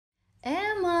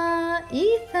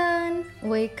Ethan,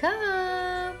 wake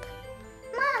up!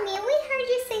 Mommy, we heard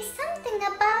you say something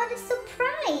about a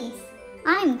surprise.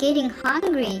 I'm getting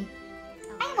hungry.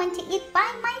 I want to eat by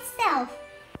myself.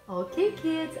 Okay,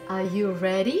 kids, are you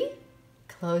ready?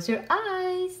 Close your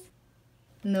eyes.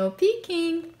 No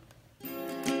peeking.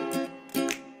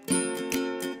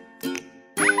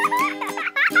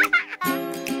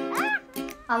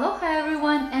 Aloha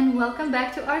everyone and welcome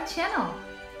back to our channel.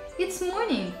 It's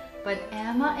morning, but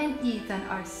Emma and Ethan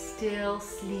are still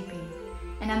sleeping.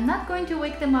 And I'm not going to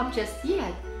wake them up just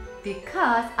yet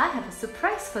because I have a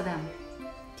surprise for them.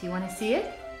 Do you want to see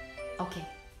it? Okay,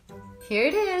 here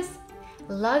it is.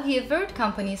 Lavievert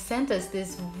company sent us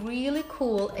this really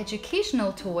cool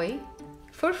educational toy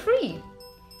for free.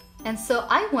 And so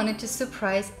I wanted to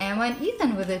surprise Emma and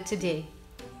Ethan with it today.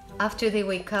 After they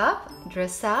wake up,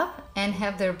 dress up, and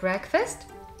have their breakfast,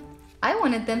 I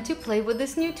wanted them to play with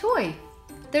this new toy.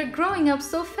 They're growing up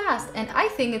so fast, and I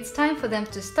think it's time for them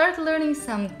to start learning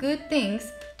some good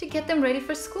things to get them ready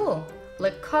for school,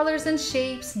 like colors and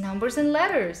shapes, numbers and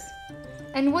letters.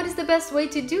 And what is the best way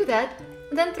to do that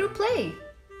than through play?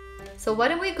 So why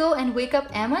don't we go and wake up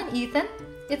Emma and Ethan?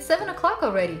 It's 7 o'clock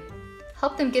already.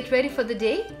 Help them get ready for the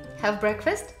day, have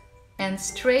breakfast, and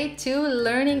straight to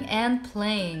learning and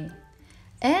playing.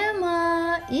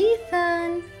 Emma,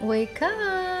 Ethan, wake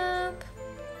up!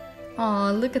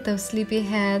 Oh, look at those sleepy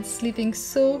heads, sleeping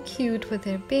so cute with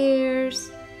their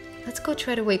bears. Let's go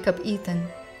try to wake up Ethan.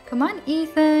 Come on,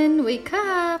 Ethan, wake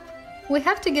up! We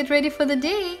have to get ready for the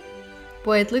day.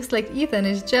 Boy, it looks like Ethan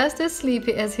is just as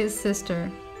sleepy as his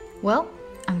sister. Well,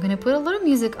 I'm gonna put a little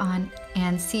music on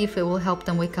and see if it will help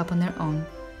them wake up on their own.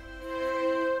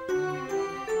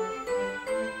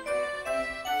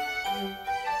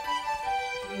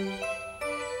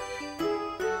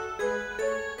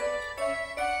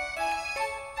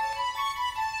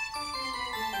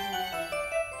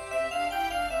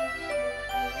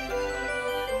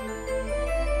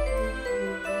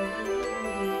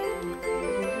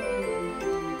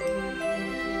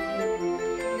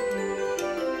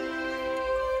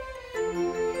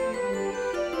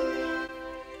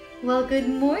 Well, good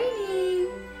morning!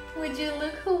 Would you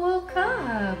look who woke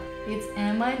up? It's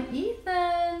Emma and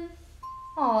Ethan.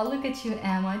 Oh, look at you,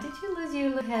 Emma. Did you lose your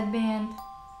little headband?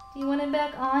 Do you want it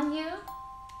back on you?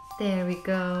 There we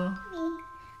go.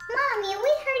 Mommy,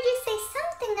 we heard you say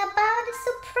something about a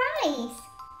surprise.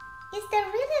 Is there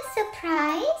really a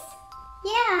surprise?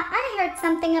 Yeah, I heard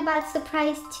something about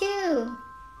surprise too.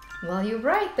 Well, you're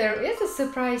right. There is a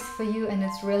surprise for you and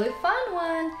it's a really fun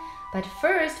one. But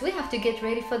first, we have to get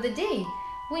ready for the day.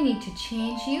 We need to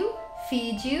change you,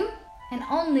 feed you, and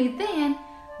only then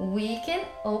we can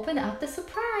open up the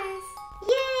surprise.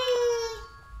 Yay!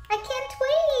 I can't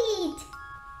wait!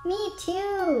 Me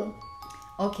too.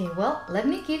 Okay, well, let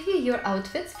me give you your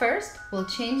outfits first. We'll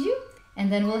change you,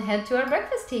 and then we'll head to our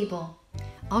breakfast table.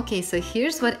 Okay, so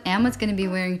here's what Emma's gonna be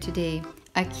wearing today.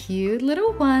 A cute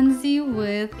little onesie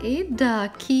with a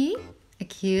ducky, a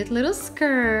cute little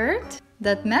skirt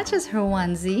that matches her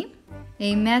onesie,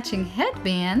 a matching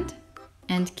headband,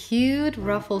 and cute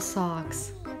ruffle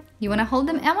socks. You wanna hold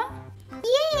them, Emma?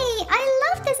 Yay!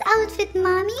 I love this outfit,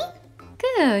 Mommy.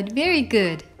 Good, very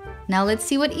good. Now let's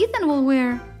see what Ethan will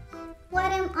wear.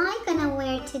 What am I gonna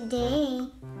wear today?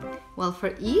 Well,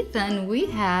 for Ethan, we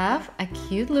have a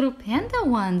cute little panda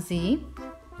onesie.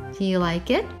 Do you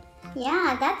like it?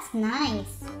 Yeah, that's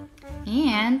nice.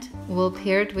 And we'll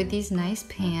pair it with these nice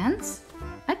pants.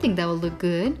 I think that will look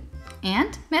good.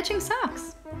 And matching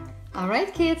socks. All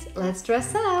right, kids, let's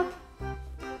dress up.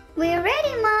 We're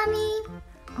ready, Mommy.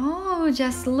 Oh,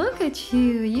 just look at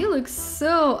you. You look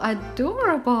so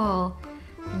adorable.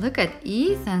 Look at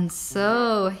Ethan,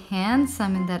 so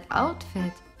handsome in that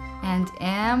outfit. And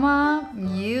Emma,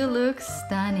 you look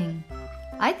stunning.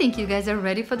 I think you guys are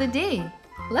ready for the day.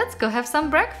 Let's go have some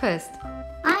breakfast.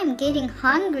 I'm getting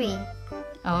hungry.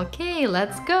 Okay,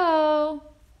 let's go.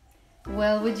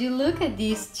 Well, would you look at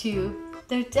these two?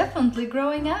 They're definitely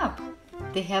growing up.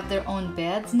 They have their own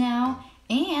beds now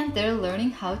and they're learning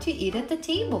how to eat at the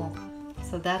table.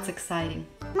 So that's exciting.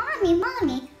 Mommy,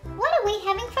 what are we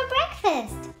having for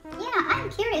breakfast? Yeah,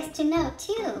 I'm curious to know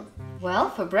too.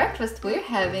 Well, for breakfast we're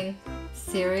having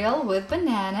cereal with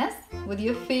bananas with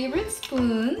your favorite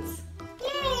spoons.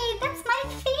 Yay, that's my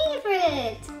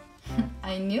favorite.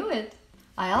 I knew it.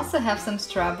 I also have some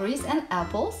strawberries and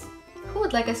apples. Who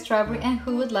would like a strawberry and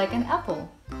who would like an apple?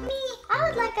 Me, I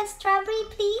would like a strawberry,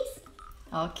 please.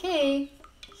 Okay,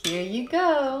 here you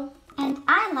go. And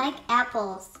I like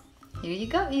apples. Here you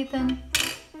go, Ethan.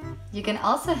 You can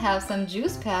also have some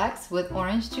juice packs with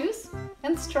orange juice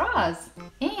and straws.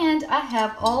 And I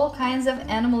have all kinds of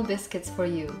animal biscuits for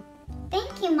you.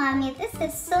 Thank you, Mommy. This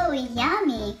is so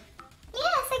yummy.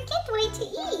 Yes, I can't wait to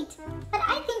eat. But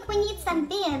I think we need some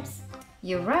bibs.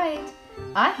 You're right.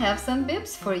 I have some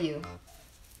bibs for you.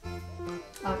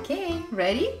 Okay,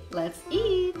 ready? Let's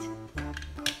eat.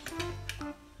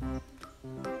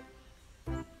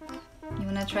 You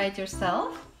wanna try it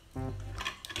yourself?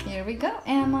 Here we go,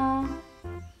 Emma.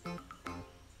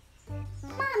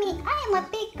 Mommy, I am a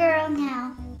big girl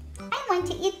now. I want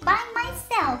to eat by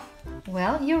myself.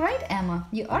 Well, you're right, Emma.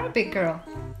 You are a big girl.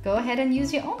 Go ahead and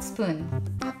use your own spoon.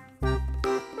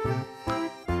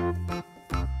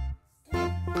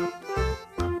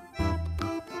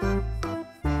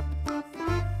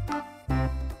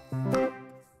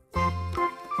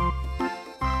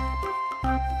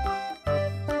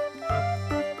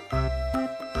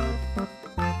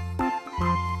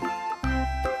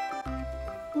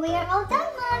 We are all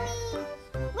done, Mommy.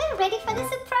 We're ready for the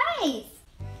surprise.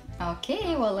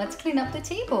 Okay, well, let's clean up the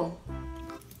table.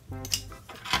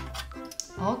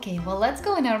 Okay, well, let's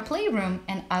go in our playroom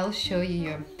and I'll show you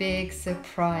your big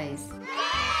surprise.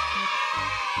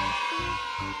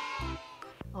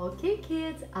 Okay,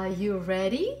 kids, are you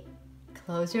ready?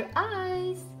 Close your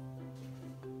eyes.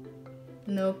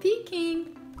 No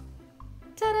peeking.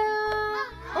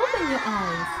 Ta-da! Open your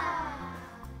eyes.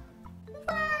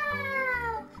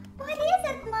 Wow! What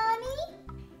is it, Mommy?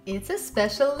 It's a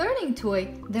special learning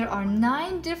toy. There are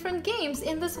 9 different games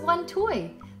in this one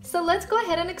toy. So let's go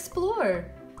ahead and explore.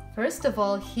 First of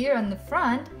all, here on the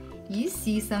front, you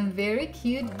see some very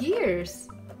cute gears.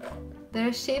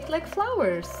 They're shaped like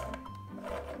flowers.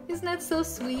 Isn't that so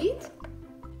sweet?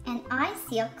 And I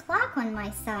see a clock on my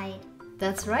side.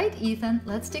 That's right, Ethan.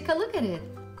 Let's take a look at it.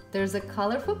 There's a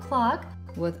colorful clock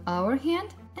with hour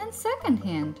hand and second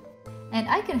hand. And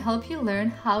I can help you learn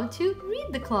how to read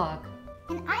the clock.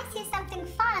 And I see something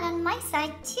fun on my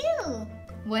side too.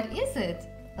 What is it?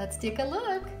 Let's take a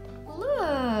look.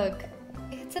 Look!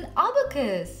 It's an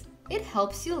abacus. It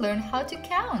helps you learn how to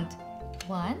count.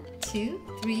 1, 2,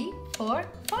 3, 4,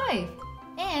 5.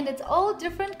 And it's all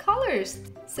different colors.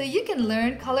 So you can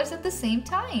learn colors at the same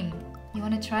time. You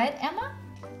want to try it, Emma?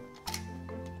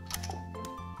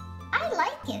 I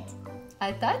like it.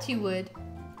 I thought you would.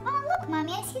 Oh, look,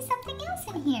 Mommy, I see something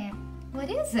else in here. What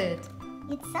is it?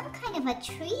 It's some kind of a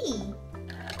tree.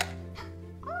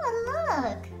 Oh,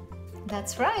 look.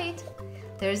 That's right.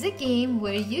 There's a game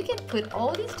where you can put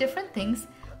all these different things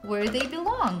where they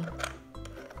belong.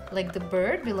 Like the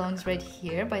bird belongs right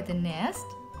here by the nest.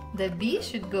 The bee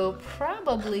should go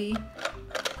probably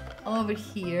over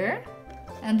here.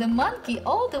 And the monkey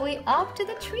all the way up to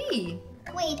the tree.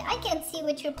 Wait, I can't see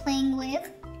what you're playing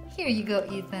with. Here you go,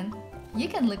 Ethan. You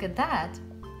can look at that.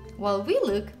 While we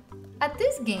look at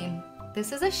this game.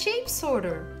 This is a shape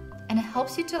sorter. And it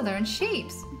helps you to learn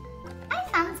shapes. I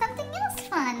found something else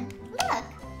fun. Look.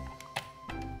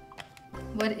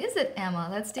 What is it, Emma?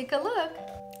 Let's take a look.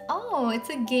 Oh, it's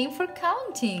a game for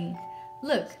counting.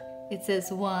 Look, it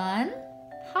says 1,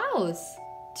 house,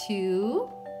 2,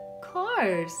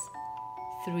 cars,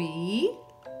 3,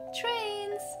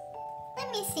 trains.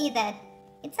 Let me see that.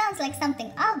 It sounds like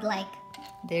something I'd like.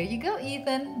 There you go,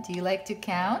 Ethan. Do you like to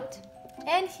count?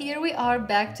 And here we are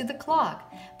back to the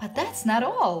clock. But that's not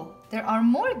all. There are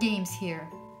more games here.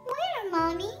 Where,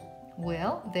 Mommy?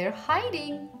 Well, they're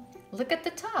hiding. Look at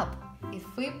the top. If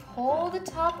we pull the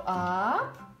top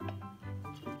up,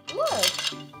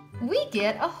 look, we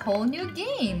get a whole new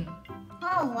game.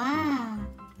 Oh, wow.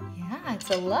 Yeah,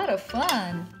 it's a lot of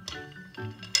fun.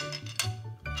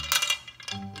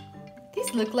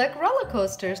 These look like roller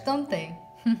coasters, don't they?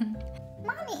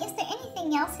 Mommy, is there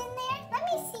anything else in there? Let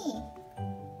me see.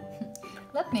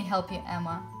 Let me help you,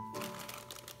 Emma.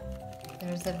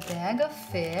 There's a bag of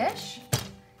fish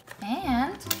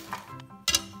and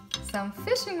some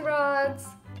fishing rods.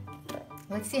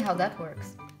 Let's see how that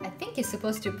works. I think you're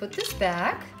supposed to put this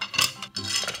back.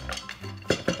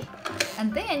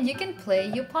 And then you can play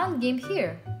your pond game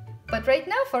here. But right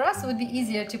now for us it would be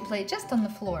easier to play just on the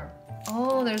floor.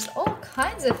 Oh, there's all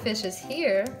kinds of fishes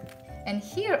here. And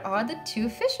here are the 2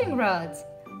 fishing rods.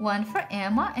 One for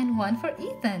Emma and one for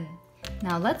Ethan.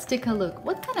 Now let's take a look.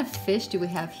 What kind of fish do we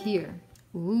have here?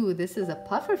 Ooh, this is a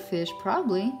puffer fish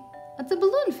probably. That's a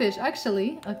balloon fish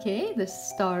actually. Okay, the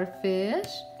starfish.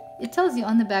 It tells you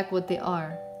on the back what they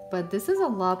are. But this is a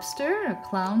lobster, a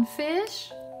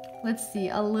clownfish. Let's see,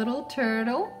 a little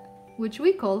turtle, which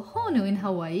we call honu in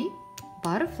Hawaii.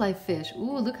 Butterfly fish.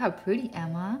 Ooh, look how pretty,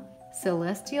 Emma.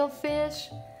 Celestial fish.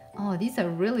 Oh, these are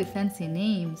really fancy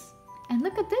names. And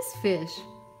look at this fish.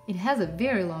 It has a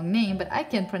very long name, but I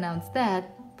can't pronounce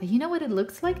that. But you know what it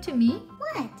looks like to me?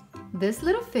 What? This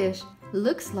little fish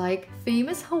looks like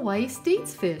famous Hawaii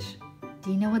States fish.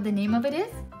 Do you know what the name of it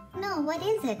is? No, what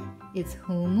is it? It's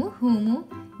Humu Humu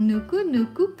Nuku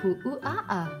Nuku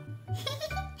Pu'ua'a.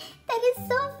 That is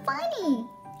so funny.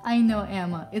 I know,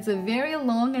 Emma. It's a very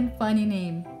long and funny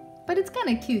name, but it's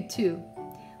kind of cute too.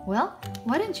 Well,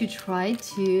 why don't you try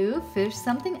to fish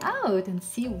something out and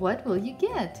see what will you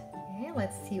get? Okay,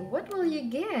 let's see, what will you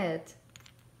get?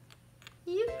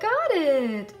 You got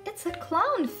it! It's a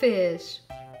clownfish.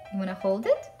 You want to hold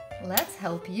it? Let's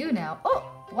help you now. Oh,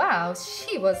 wow,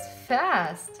 she was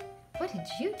fast. What did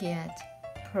you get?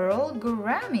 Pearl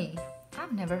gourami.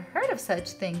 I've never heard of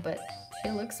such thing, but she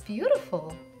looks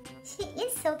beautiful. She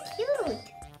is so cute.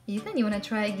 Ethan, you want to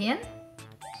try again?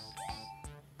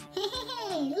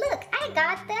 Hey, look, I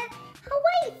got the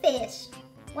Hawaii fish.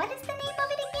 What is the name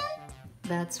of it again?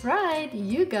 That's right,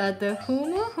 you got the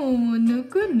Humu Humu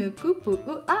Nuku Nuku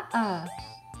Pu'ua'a.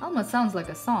 Almost sounds like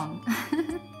a song.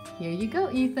 Here you go,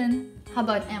 Ethan. How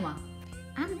about Emma?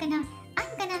 I'm gonna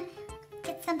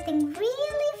get something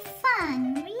really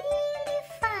fun.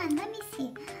 Let me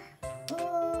see.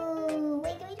 Ooh,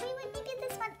 wait, maybe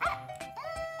this one.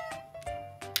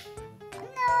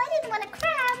 No, I didn't want a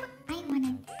crab. I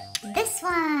wanted this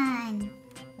one.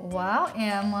 Wow,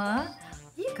 Emma.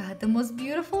 You got the most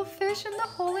beautiful fish in the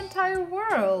whole entire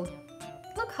world.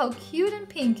 Look how cute and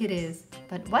pink it is.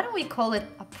 But why don't we call it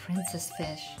a princess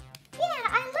fish? Yeah,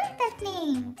 I like that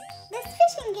name. This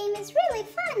fishing game is really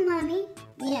fun, Mommy.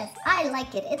 Yes, I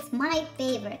like it. It's my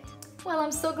favorite. Well,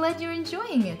 I'm so glad you're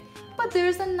enjoying it. But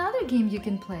there's another game you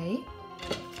can play.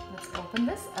 Let's open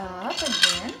this up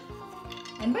again.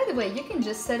 And by the way, you can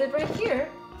just set it right here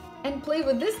and play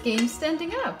with this game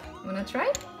standing up. You wanna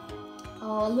try?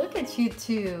 Oh, look at you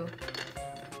two.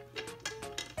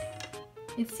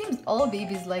 It seems all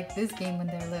babies like this game when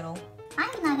they're little.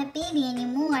 I'm not a baby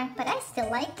anymore, but I still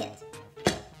like it.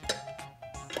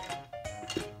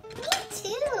 Me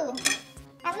too.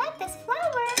 I like this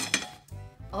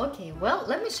flower. Okay, well,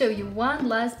 let me show you one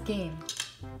last game.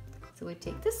 So we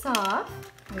take this off,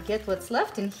 we get what's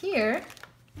left in here,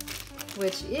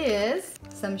 which is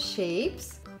some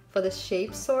shapes for the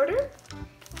shape sorter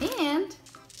and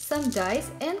some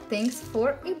dice and things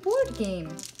for a board game.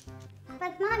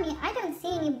 But Mommy, I don't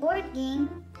see any board game.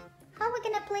 How are we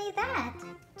gonna play that?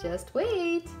 Just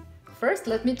wait. First,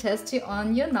 let me test you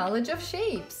on your knowledge of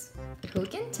shapes. Who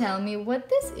can tell me what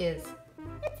this is?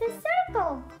 It's a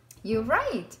circle. You're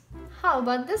right. How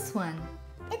about this one?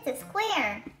 It's a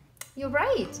square. You're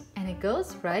right, and it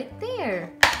goes right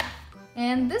there.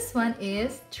 And this one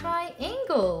is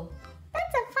triangle.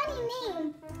 That's a funny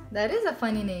name. That is a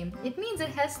funny name. It means it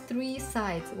has 3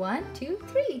 sides. 1, 2,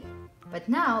 3. But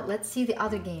now, let's see the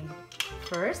other game.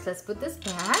 First, let's put this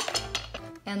back.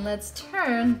 And let's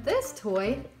turn this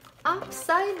toy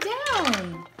upside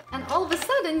down. And all of a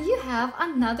sudden, you have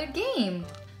another game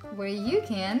where you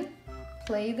can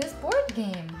play this board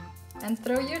game and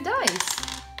throw your dice.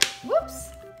 Whoops!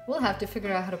 We'll have to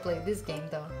figure out how to play this game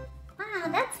though.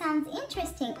 Wow, that sounds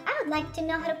interesting. I would like to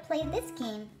know how to play this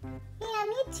game. Yeah,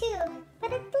 me too.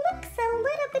 But it looks a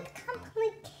little bit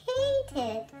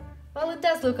complicated. Well, it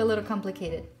does look a little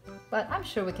complicated, but I'm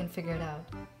sure we can figure it out.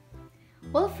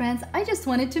 Well, friends, I just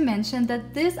wanted to mention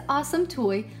that this awesome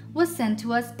toy was sent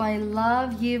to us by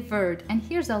Lavievert, and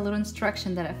here's a little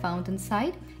instruction that I found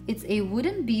inside. It's a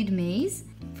wooden bead maze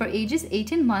for ages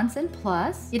 18 months and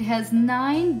plus. It has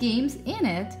 9 games in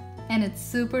it, and it's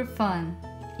super fun.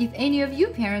 If any of you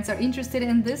parents are interested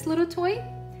in this little toy,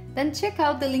 then check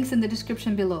out the links in the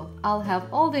description below. I'll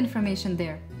have all the information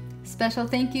there. Special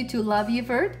thank you to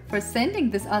Lavievert for sending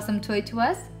this awesome toy to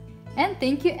us. And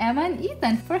thank you Emma and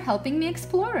Ethan for helping me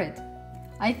explore it.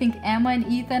 I think Emma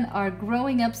and Ethan are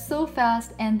growing up so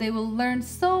fast and they will learn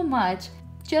so much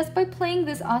just by playing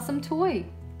this awesome toy.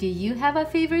 Do you have a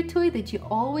favorite toy that you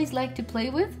always like to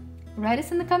play with? Write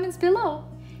us in the comments below.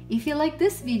 If you like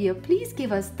this video, please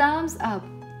give us thumbs up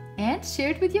and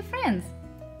share it with your friends.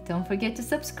 Don't forget to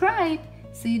subscribe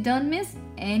so you don't miss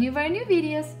any of our new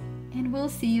videos. And we'll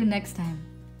see you next time.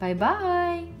 Bye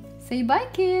bye. Say bye,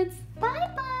 kids.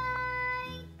 Bye bye.